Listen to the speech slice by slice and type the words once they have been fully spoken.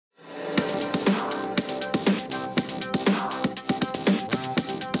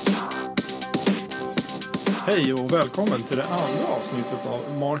Hej och välkommen till det andra avsnittet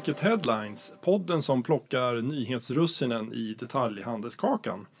av Market Headlines, podden som plockar nyhetsrussinen i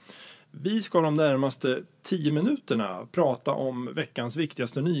detaljhandelskakan. Vi ska de närmaste 10 minuterna prata om veckans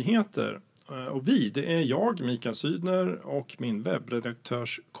viktigaste nyheter. Och det är jag, Mikael Sydner, och min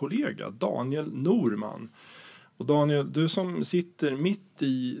webbredaktörskollega Daniel Norman. Och Daniel, du som sitter mitt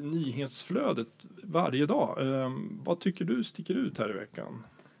i nyhetsflödet varje dag, vad tycker du sticker ut här i veckan?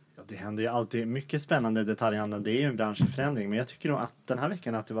 Ja, det händer ju alltid mycket spännande i detaljhandeln. Det är ju en branschförändring. Men jag tycker nog att den här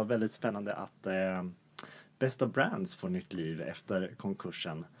veckan att det var väldigt spännande att Best of Brands får nytt liv efter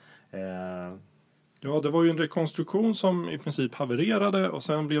konkursen. Ja, det var ju en rekonstruktion som i princip havererade och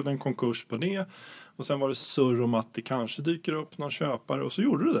sen blev det en konkurs på det. Och sen var det surr om att det kanske dyker upp någon köpare och så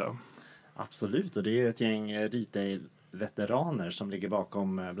gjorde det det. Absolut, och det är ett gäng retail-veteraner som ligger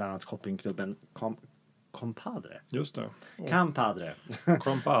bakom bland annat shoppingklubben Compadre. Just det. Campadre.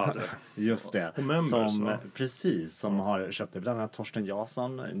 Compadre. Just det. Och Members, som har köpt det. Bland annat Torsten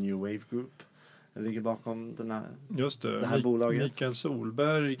Jansson, New Wave Group, ligger bakom det här bolaget. Mikael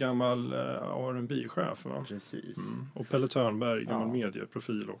Solberg, gammal R&B-chef. Va? Precis. Och Pelle Törnberg, gammal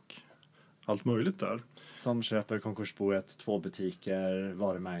medieprofil och allt möjligt där. Som köper konkursboet, 2 butiker,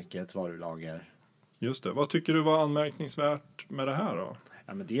 varumärket, varulager. Just det. Vad tycker du var anmärkningsvärt med det här då?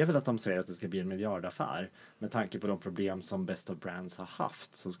 Ja, men det är väl att de säger att det ska bli en miljardaffär. Med tanke på de problem som Best of Brands har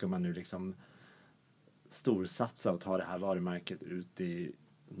haft så ska man nu liksom storsatsa och ta det här varumärket ut i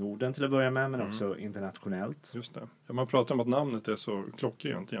Norden till att börja med, men också internationellt. Just det. Ja, man pratar om att namnet är så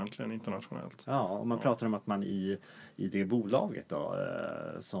klockrent egentligen internationellt. Ja, och man pratar om att man i det bolaget då,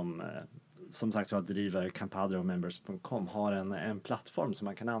 som sagt var driver Campadre och Members.com har en plattform som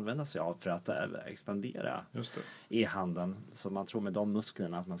man kan använda sig av för att expandera e-handeln. Så man tror med de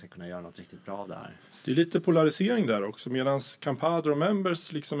musklerna att man ska kunna göra något riktigt bra av det här. Det är lite polarisering där också. Medan Campadre och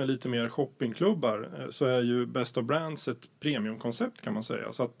Members liksom är lite mer shoppingklubbar så är ju Best of Brands ett premiumkoncept kan man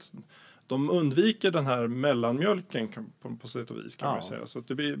säga. Så att de undviker den här mellanmjölken på sätt och vis kan man säga. Så att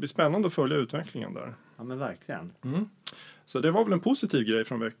det blir spännande att följa utvecklingen där. Ja men verkligen. Så det var väl en positiv grej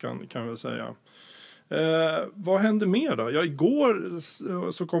från veckan kan vi säga. Vad hände mer då? Ja, igår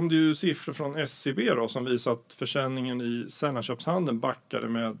så kom det ju siffror från SCB då, som visar att försäljningen i sällanköpshandeln backade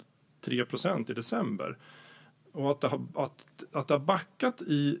med 3% i december. Och att det har backat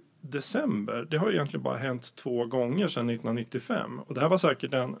i december, det har egentligen bara hänt 2 gånger sedan 1995. Och det här var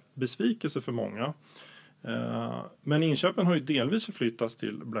säkert en besvikelse för många. Men inköpen har ju delvis förflyttats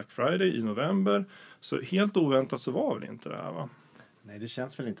till Black Friday i november. Så helt oväntat så var väl inte det här va? Nej, det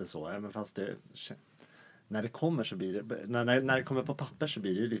känns väl inte så. Även fast när det kommer så blir det, när det kommer på papper så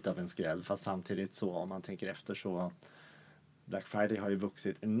blir det ju lite av en skräll. Fast samtidigt så om man tänker efter så Black Friday har ju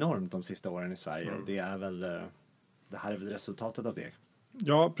vuxit enormt de sista åren i Sverige. Och det här är väl resultatet av det.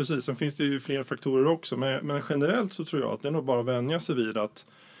 Ja, precis. Sen finns det ju fler faktorer också. Men generellt så tror jag att det är nog bara att vänja sig vid att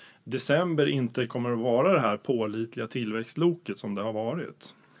december inte kommer att vara det här pålitliga tillväxtloket som det har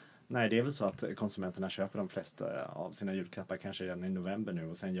varit. Nej, det är väl så att konsumenterna köper de flesta av sina julklappar kanske redan i november nu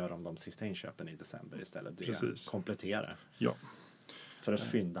och sen gör de sista inköpen i december istället. Det precis. Kompletterar. Ja. För att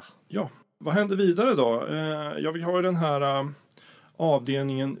fynda. Ja. Vad händer vidare då? Ja, vi har ju den här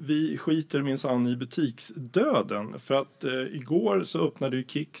avdelningen Vi skiter minsann i butiksdöden. För att igår så öppnade ju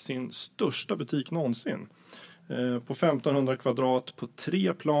Kik sin största butik någonsin. På 1500 kvadrat på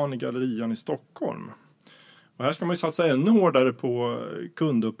 3 plan i Gallerian i Stockholm. Och här ska man ju satsa ännu hårdare på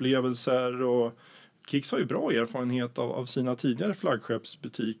kundupplevelser och Kicks har ju bra erfarenhet av sina tidigare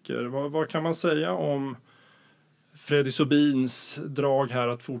flaggskeppsbutiker. Vad kan man säga om Freddy Sobins drag här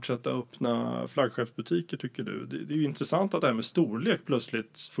att fortsätta öppna flaggskeppsbutiker tycker du? Det är ju intressant att det här med storlek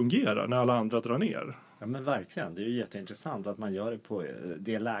plötsligt fungerar när alla andra drar ner. Ja men verkligen, det är ju jätteintressant att man gör det på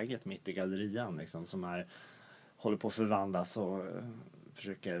det läget mitt i Gallerian liksom, som håller på att förvandlas och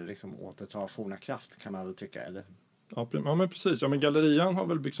försöker liksom återta forna kraft kan man väl tycka, eller? Ja men precis, ja men Gallerian har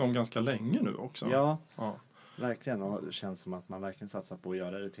väl byggts om ganska länge nu också. Ja. Verkligen, och det känns som att man verkligen satsar på att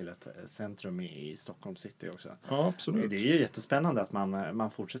göra det till ett centrum i Stockholm city också. Ja, absolut. Det är ju jättespännande att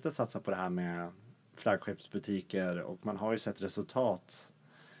man fortsätter satsa på det här med flaggskeppsbutiker och man har ju sett resultat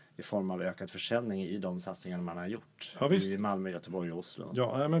i form av ökad försäljning i de satsningar man har gjort i Malmö, Göteborg och Oslo.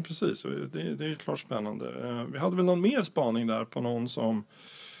 Ja, men precis. Det är klart spännande. Vi hade väl någon mer spaning där på någon som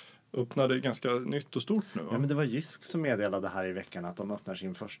öppnade ganska nytt och stort nu va? Ja, men det var Jysk som meddelade här i veckan att de öppnar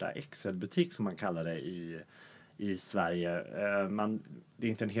sin första Excel-butik som man kallar det i i Sverige. Det är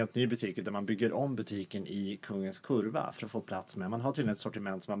inte en helt ny butik utan man bygger om butiken i Kungens Kurva för att få plats med. Man har tydligen ett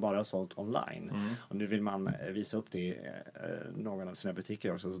sortiment som man bara har sålt online. Och nu vill man visa upp det i någon av sina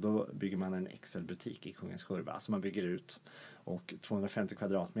butiker också. Så då bygger man en Excel-butik i Kungens Kurva som man bygger ut. Och 250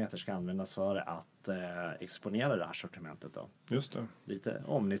 kvadratmeter ska användas för att exponera det här sortimentet då. Just det. Lite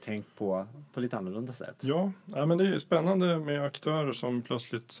omnitänkt på lite annorlunda sätt. Ja, men det är spännande med aktörer som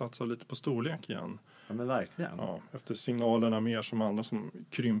plötsligt satsar lite på storlek igen. Ja, men verkligen. Ja, efter signalerna mer som andra som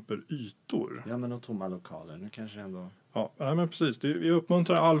krymper ytor. Ja, men och tomma lokaler. Nu kanske ändå... Ja, men precis. Vi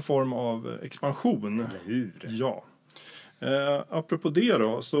uppmuntrar all form av expansion. Eller hur? Ja. Apropå det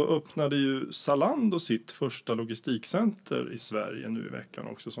då, så öppnade ju Zalando sitt första logistikcenter i Sverige nu i veckan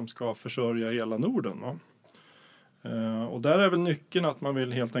också, som ska försörja hela Norden. Va? Och där är väl nyckeln att man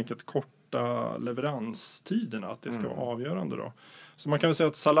vill helt enkelt korta leveranstiderna, att det ska vara avgörande då. Så man kan väl säga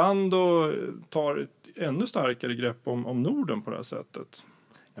att Zalando tar ett ännu starkare grepp om Norden på det här sättet.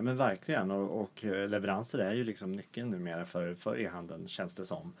 Ja, men verkligen, och leveranser är ju liksom nyckeln numera för e-handeln, känns det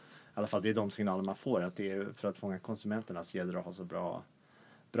som. I alla fall det är de signaler man får, att det är för att fånga konsumenterna så gäller det att ha så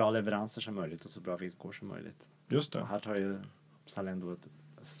bra leveranser som möjligt och så bra villkor som möjligt. Just det. Och här tar ju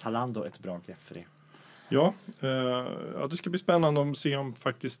Zalando ett bra grepp för det. Ja, det ska bli spännande att se om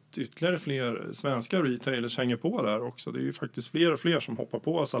faktiskt ytterligare fler svenska retailers hänger på där också. Det är ju faktiskt fler och fler som hoppar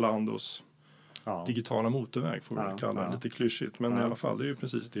på Zalandos digitala motorväg, får vi kalla det lite klyschigt. Men i alla fall, det är ju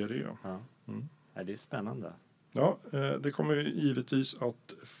precis det är. Ja. Det är spännande. Ja, det kommer vi givetvis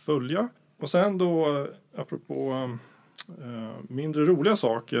att följa. Och sen då, apropå mindre roliga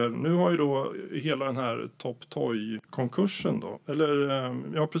saker. Nu har ju då hela den här Top Toy-konkursen då. Eller,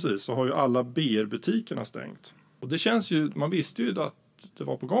 ja precis, så har ju alla BR-butikerna stängt. Och det känns ju, man visste ju att det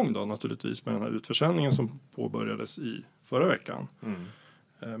var på gång då naturligtvis med den här utförsäljningen som påbörjades i förra veckan.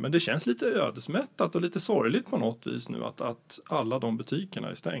 Men det känns lite ödesmättat och lite sorgligt på något vis nu att alla de butikerna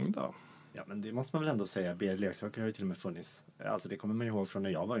är stängda. Ja, men det måste man väl ändå säga. BR-leksaker har ju till och med funnits. Alltså det kommer man ihåg från när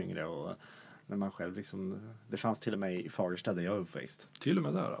jag var yngre och när man själv liksom... Det fanns till och med i Fagersta där jag är uppväxt. Till och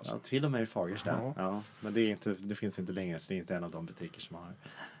med där alltså? Ja, till och med i Fagersta. Ja, men det finns inte längre, så det är inte en av de butiker som har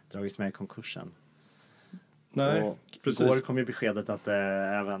dragits med i konkursen. Nej, och precis. Igår kom ju beskedet att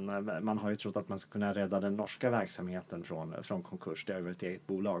man har ju trott att man ska kunna rädda den norska verksamheten från konkurs. Det är ju ett eget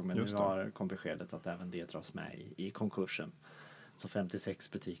bolag, men nu kom beskedet att även det dras med i konkursen. Så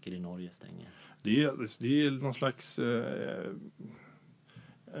 56 butiker i Norge stänger. Det är någon slags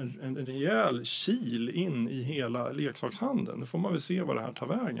en rejäl kil in i hela leksakshandeln. Nu får man väl se vad det här tar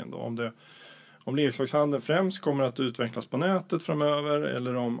vägen då. Om leksakshandeln främst kommer att utvecklas på nätet framöver,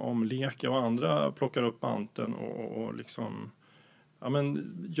 eller om Leka och andra plockar upp manteln och liksom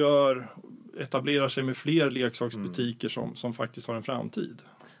etablerar sig med fler leksaksbutiker som faktiskt har en framtid.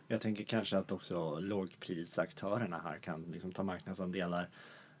 Jag tänker kanske att också lågprisaktörerna här kan liksom ta marknadsandelar.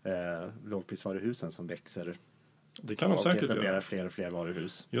 Lågprisvaruhusen som växer. Det kan de säkert etablera göra. fler och fler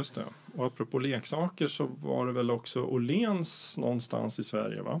varuhus. Just det. Och apropå leksaker så var det väl också Åhléns någonstans i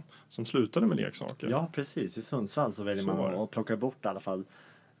Sverige, va? Som slutade med leksaker. Ja, precis. I Sundsvall så väljer man att plocka bort i alla fall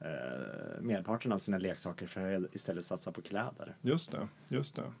merparten av sina leksaker för att istället satsa på kläder. Just det.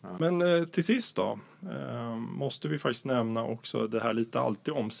 Ja. Men till sist då måste vi faktiskt nämna också det här lite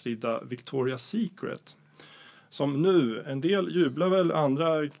alltid omstridda Victoria's Secret. Som nu, en del jublar väl,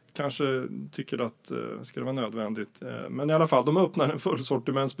 andra kanske tycker att ska det vara nödvändigt. Men i alla fall, de öppnar en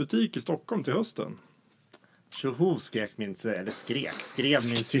fullsortimentsbutik i Stockholm till hösten. Tjoho, skrev min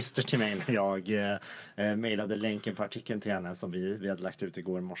syster till mig när jag mejlade länken på artikeln till henne som vi hade lagt ut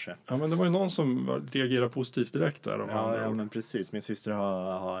igår morse. Ja, men det var ju någon som reagerade positivt direkt där. Ja, men precis. Min syster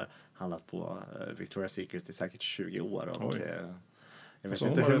har handlat på Victoria's Secret i säkert 20 år. Och jag vet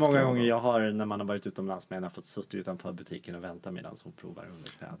inte hur många gånger jag har, när man har varit utomlands med henne, fått suttit utanför butiken och vänta medan hon provar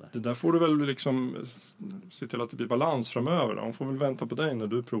underkläder. Det där får du väl liksom se till att det blir balans framöver. Hon får väl vänta på dig när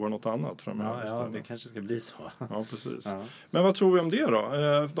du provar något annat framöver. Ja, det kanske ska bli så. Ja, precis. Ja. Men vad tror vi om det då?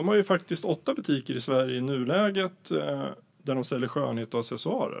 De har ju faktiskt 8 butiker i Sverige i nuläget där de säljer skönhet och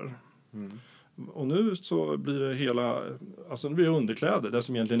accessoarer. Och nu så blir det nu blir det underkläder, det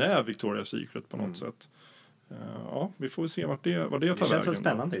som egentligen är Victoria's Secret på något sätt. Ja, vi får se vad det tar vägen. Det känns väl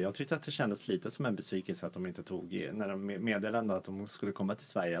spännande. Jag tyckte att det kändes lite som en besvikelse att de inte när de meddelade att de skulle komma till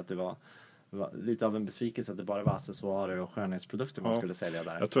Sverige, att det var lite av en besvikelse att det bara var accessoarer och skönhetsprodukter man skulle sälja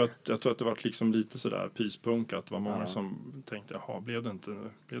där. Jag tror att det var liksom lite sådär pyspunk, att det var många som tänkte, blev det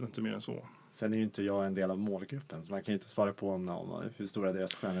inte mer än så. Sen är ju inte jag en del av målgruppen, så man kan ju inte svara på om hur stora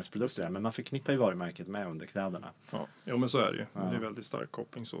deras skönhetsprodukter är. Men man förknippar ju varumärket med underkläderna. Ja, men så är det ju. Ja. Det är väldigt stark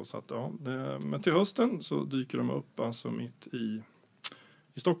koppling så att men till hösten så dyker de upp alltså mitt i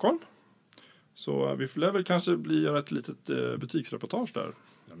Stockholm. Så vi får väl kanske göra ett litet butiksreportage där.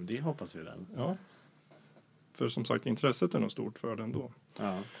 Ja, men det hoppas vi väl. Ja. För som sagt, intresset är nog stort för den då.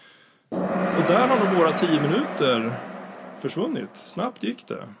 Ja. Och där har nog våra 10 minuter försvunnit. Snabbt gick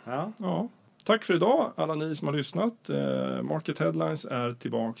det. Ja. Tack för idag alla ni som har lyssnat. Market Headlines är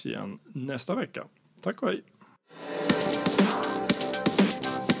tillbaka igen nästa vecka. Tack och hej.